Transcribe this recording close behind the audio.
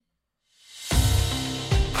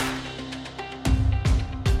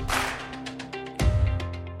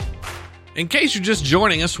In case you're just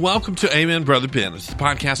joining us, welcome to Amen, Brother Ben. It's the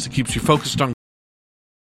podcast that keeps you focused on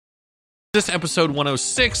this episode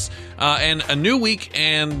 106, and a new week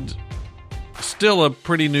and still a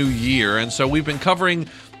pretty new year. And so we've been covering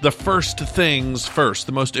the first things first,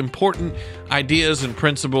 the most important ideas and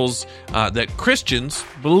principles that Christians,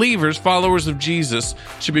 believers, followers of Jesus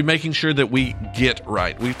should be making sure that we get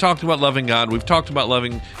right. We've talked about loving God. We've talked about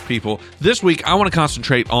loving people. This week, I want to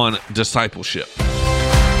concentrate on discipleship.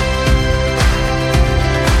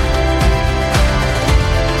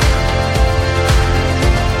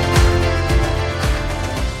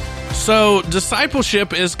 So,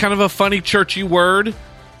 discipleship is kind of a funny, churchy word.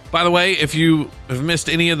 By the way, if you have missed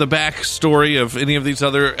any of the backstory of any of these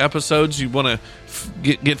other episodes, you want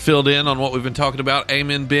to get filled in on what we've been talking about,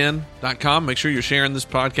 amenben.com. Make sure you're sharing this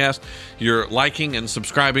podcast. You're liking and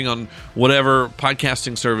subscribing on whatever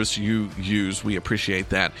podcasting service you use. We appreciate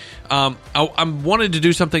that. I wanted to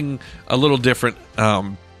do something a little different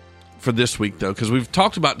for this week, though, because we've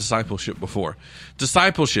talked about discipleship before.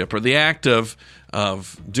 Discipleship, or the act of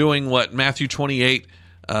doing what Matthew 28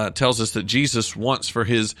 tells us that Jesus wants for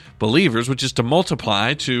his believers, which is to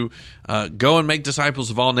multiply, to go and make disciples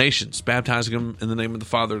of all nations, baptizing them in the name of the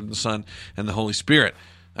Father, and the Son, and the Holy Spirit.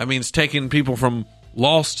 That means taking people from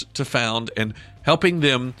lost to found and helping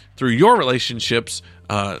them through your relationships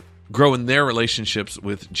grow in their relationships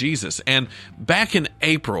with Jesus. And back in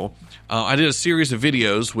April, I did a series of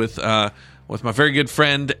videos with my very good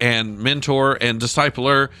friend and mentor and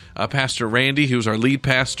discipler, Pastor Randy, who's our lead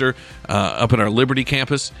pastor up at our Liberty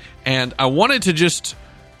campus. And I wanted to just,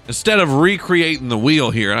 instead of recreating the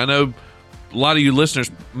wheel here, and I know a lot of you listeners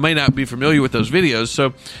may not be familiar with those videos,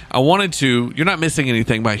 so I wanted to, you're not missing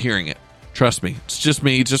anything by hearing it. Trust me. It's just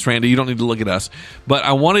me. It's just Randy. You don't need to look at us. But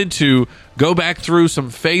I wanted to go back through some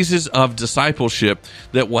phases of discipleship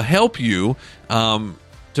that will help you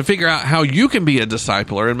to figure out how you can be a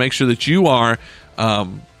discipler and make sure that you are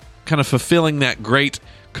kind of fulfilling that great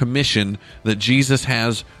commission that Jesus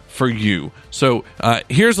has for you. So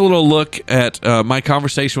here's a little look at my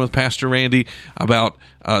conversation with Pastor Randy about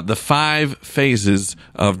the 5 phases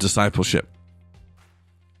of discipleship.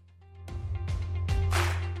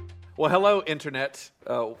 Well, hello, Internet.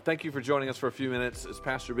 Thank you for joining us for a few minutes. It's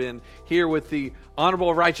Pastor Ben here with the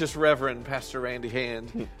Honorable Righteous Reverend Pastor Randy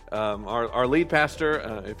Hand, our lead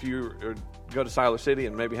pastor. If you go to Siler City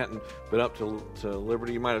and maybe hadn't been up to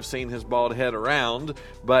Liberty, you might have seen his bald head around.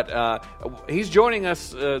 But he's joining us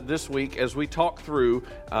this week as we talk through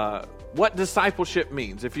what discipleship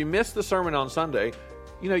means. If you missed the sermon on Sunday,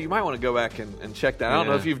 you might want to go back and check that. I don't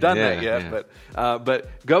know if you've done that yet, but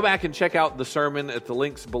go back and check out the sermon at the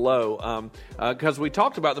links below, because we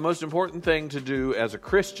talked about the most important thing to do as a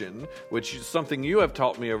Christian, which is something you have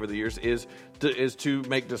taught me over the years, is to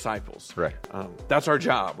make disciples. Right. That's our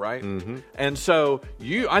job, right? Mm-hmm. And so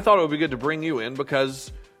I thought it would be good to bring you in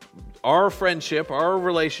because our friendship, our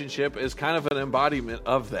relationship is kind of an embodiment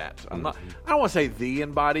of that. I don't want to say the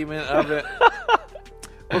embodiment of it.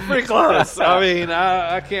 We're pretty close. I mean,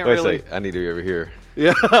 I can't really. I need to be over here.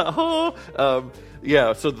 Yeah.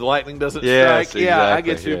 So the lightning doesn't strike. Exactly. Yeah, I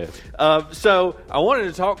get you. Yeah. So I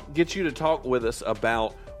wanted to get you to talk with us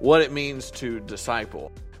about what it means to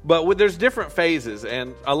disciple. But there's different phases,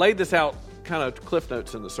 and I laid this out kind of cliff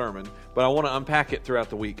notes in the sermon, but I want to unpack it throughout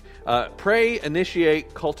the week. Pray,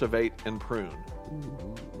 initiate, cultivate, and prune.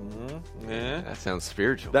 Yeah. That sounds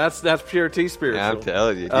spiritual. That's pure T spiritual. Yeah, I'm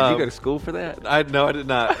telling you. Did you go to school for that? No, I did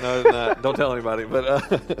not. No, I did not. Don't tell anybody.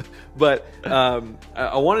 But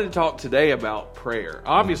I wanted to talk today about prayer.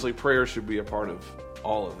 Obviously, prayer should be a part of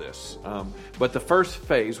all of this. But the first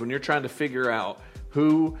phase, when you're trying to figure out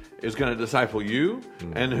who is going to disciple you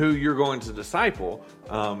and who you're going to disciple,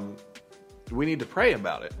 we need to pray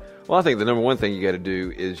about it. Well, I think the number one thing you got to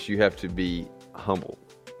do is you have to be humble.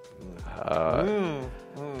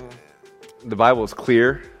 The Bible is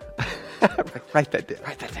clear. Write that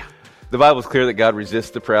down. The Bible is clear that God resists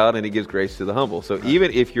the proud and he gives grace to the humble. So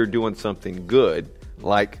even if you're doing something good,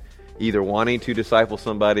 like either wanting to disciple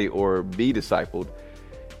somebody or be discipled,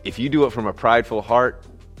 if you do it from a prideful heart,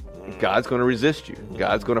 God's going to resist you.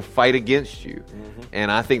 God's going to fight against you.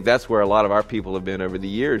 And I think that's where a lot of our people have been over the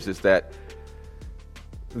years, is that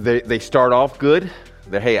they start off good.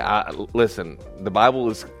 Listen, the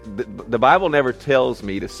Bible never tells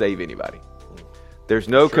me to save anybody. There's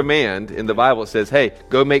no command in the Bible that says, hey,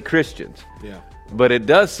 go make Christians. Yeah. But it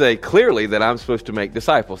does say clearly that I'm supposed to make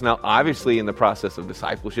disciples. Now, obviously, in the process of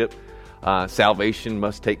discipleship, salvation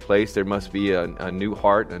must take place. There must be a new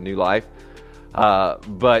heart, a new life.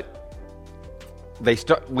 But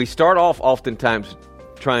we start off oftentimes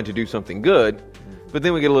trying to do something good, but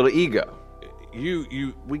then we get a little ego.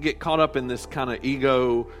 we get caught up in this kind of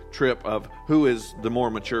ego trip of who is the more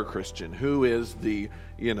mature Christian, who is the,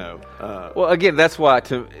 Well, again, that's why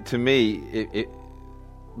to me,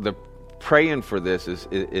 the praying for this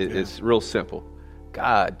is real simple.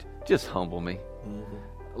 God, just humble me. Mm-hmm.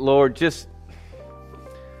 Lord, just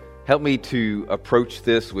help me to approach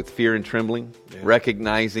this with fear and trembling,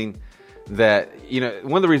 recognizing that,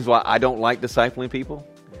 one of the reasons why I don't like discipling people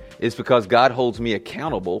is because God holds me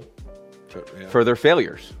accountable for their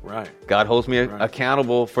failures. Right. God holds me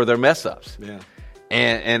accountable for their mess ups. Yeah.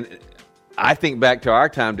 And I think back to our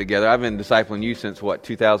time together. I've been discipling you since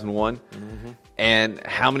 2001, and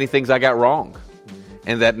how many things I got wrong.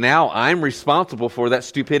 And that now I'm responsible for that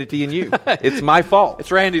stupidity in you. It's my fault.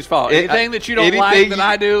 It's Randy's fault. Anything that you don't like that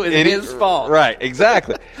I do is his fault. Right,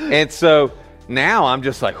 exactly. And so now I'm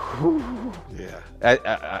just like, whew.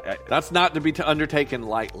 Yeah. That's not to be undertaken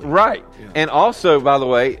lightly. Right. Yeah. And also, by the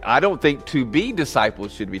way, I don't think to be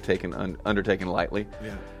disciples should be undertaken lightly.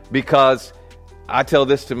 Yeah. Because I tell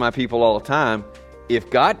this to my people all the time. If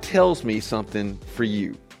God tells me something for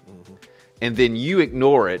you, and then you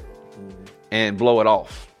ignore it, and blow it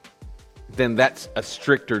off, then that's a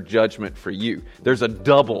stricter judgment for you. There's a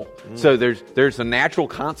double. So there's the natural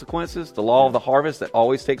consequences, the law of the harvest that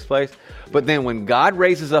always takes place. But then when God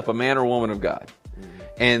raises up a man or woman of God,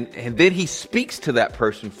 and then he speaks to that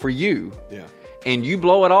person for you, and you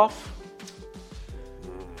blow it off,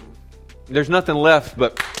 there's nothing left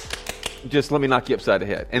but just let me knock you upside the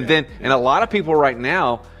head. And and a lot of people right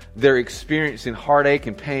now, they're experiencing heartache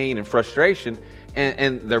and pain and frustration.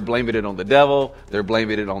 And they're blaming it on the devil. They're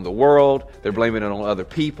blaming it on the world. They're blaming it on other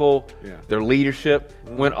people, their leadership.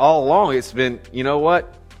 When all along it's been, you know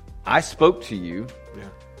what? I spoke to you.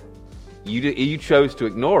 You chose to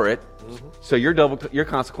ignore it. So your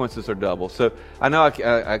consequences are double. So I know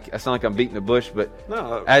I sound like I'm beating the bush, but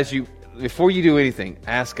before you do anything,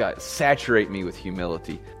 ask God, saturate me with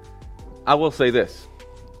humility. I will say this: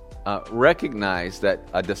 recognize that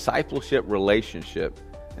a discipleship relationship.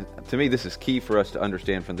 And to me, this is key for us to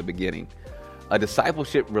understand from the beginning. A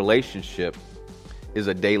discipleship relationship is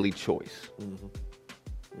a daily choice,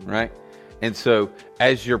 right? And so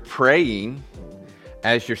as you're praying,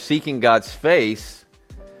 as you're seeking God's face,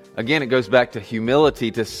 again, it goes back to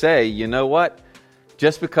humility to say, you know what?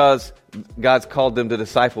 Just because God's called them to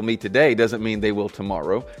disciple me today doesn't mean they will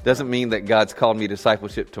tomorrow. Doesn't mean that God's called me to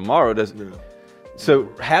discipleship tomorrow. So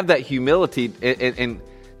have that humility and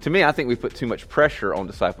to me, I think we put too much pressure on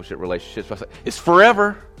discipleship relationships. It's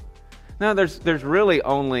forever. No, there's really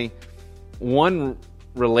only one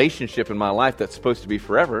relationship in my life that's supposed to be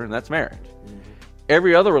forever, and that's marriage.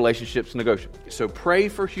 Every other relationship's negotiable. So pray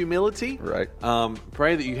for humility. Right.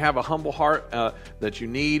 Pray that you have a humble heart, that you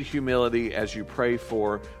need humility as you pray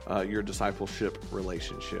for your discipleship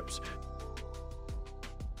relationships.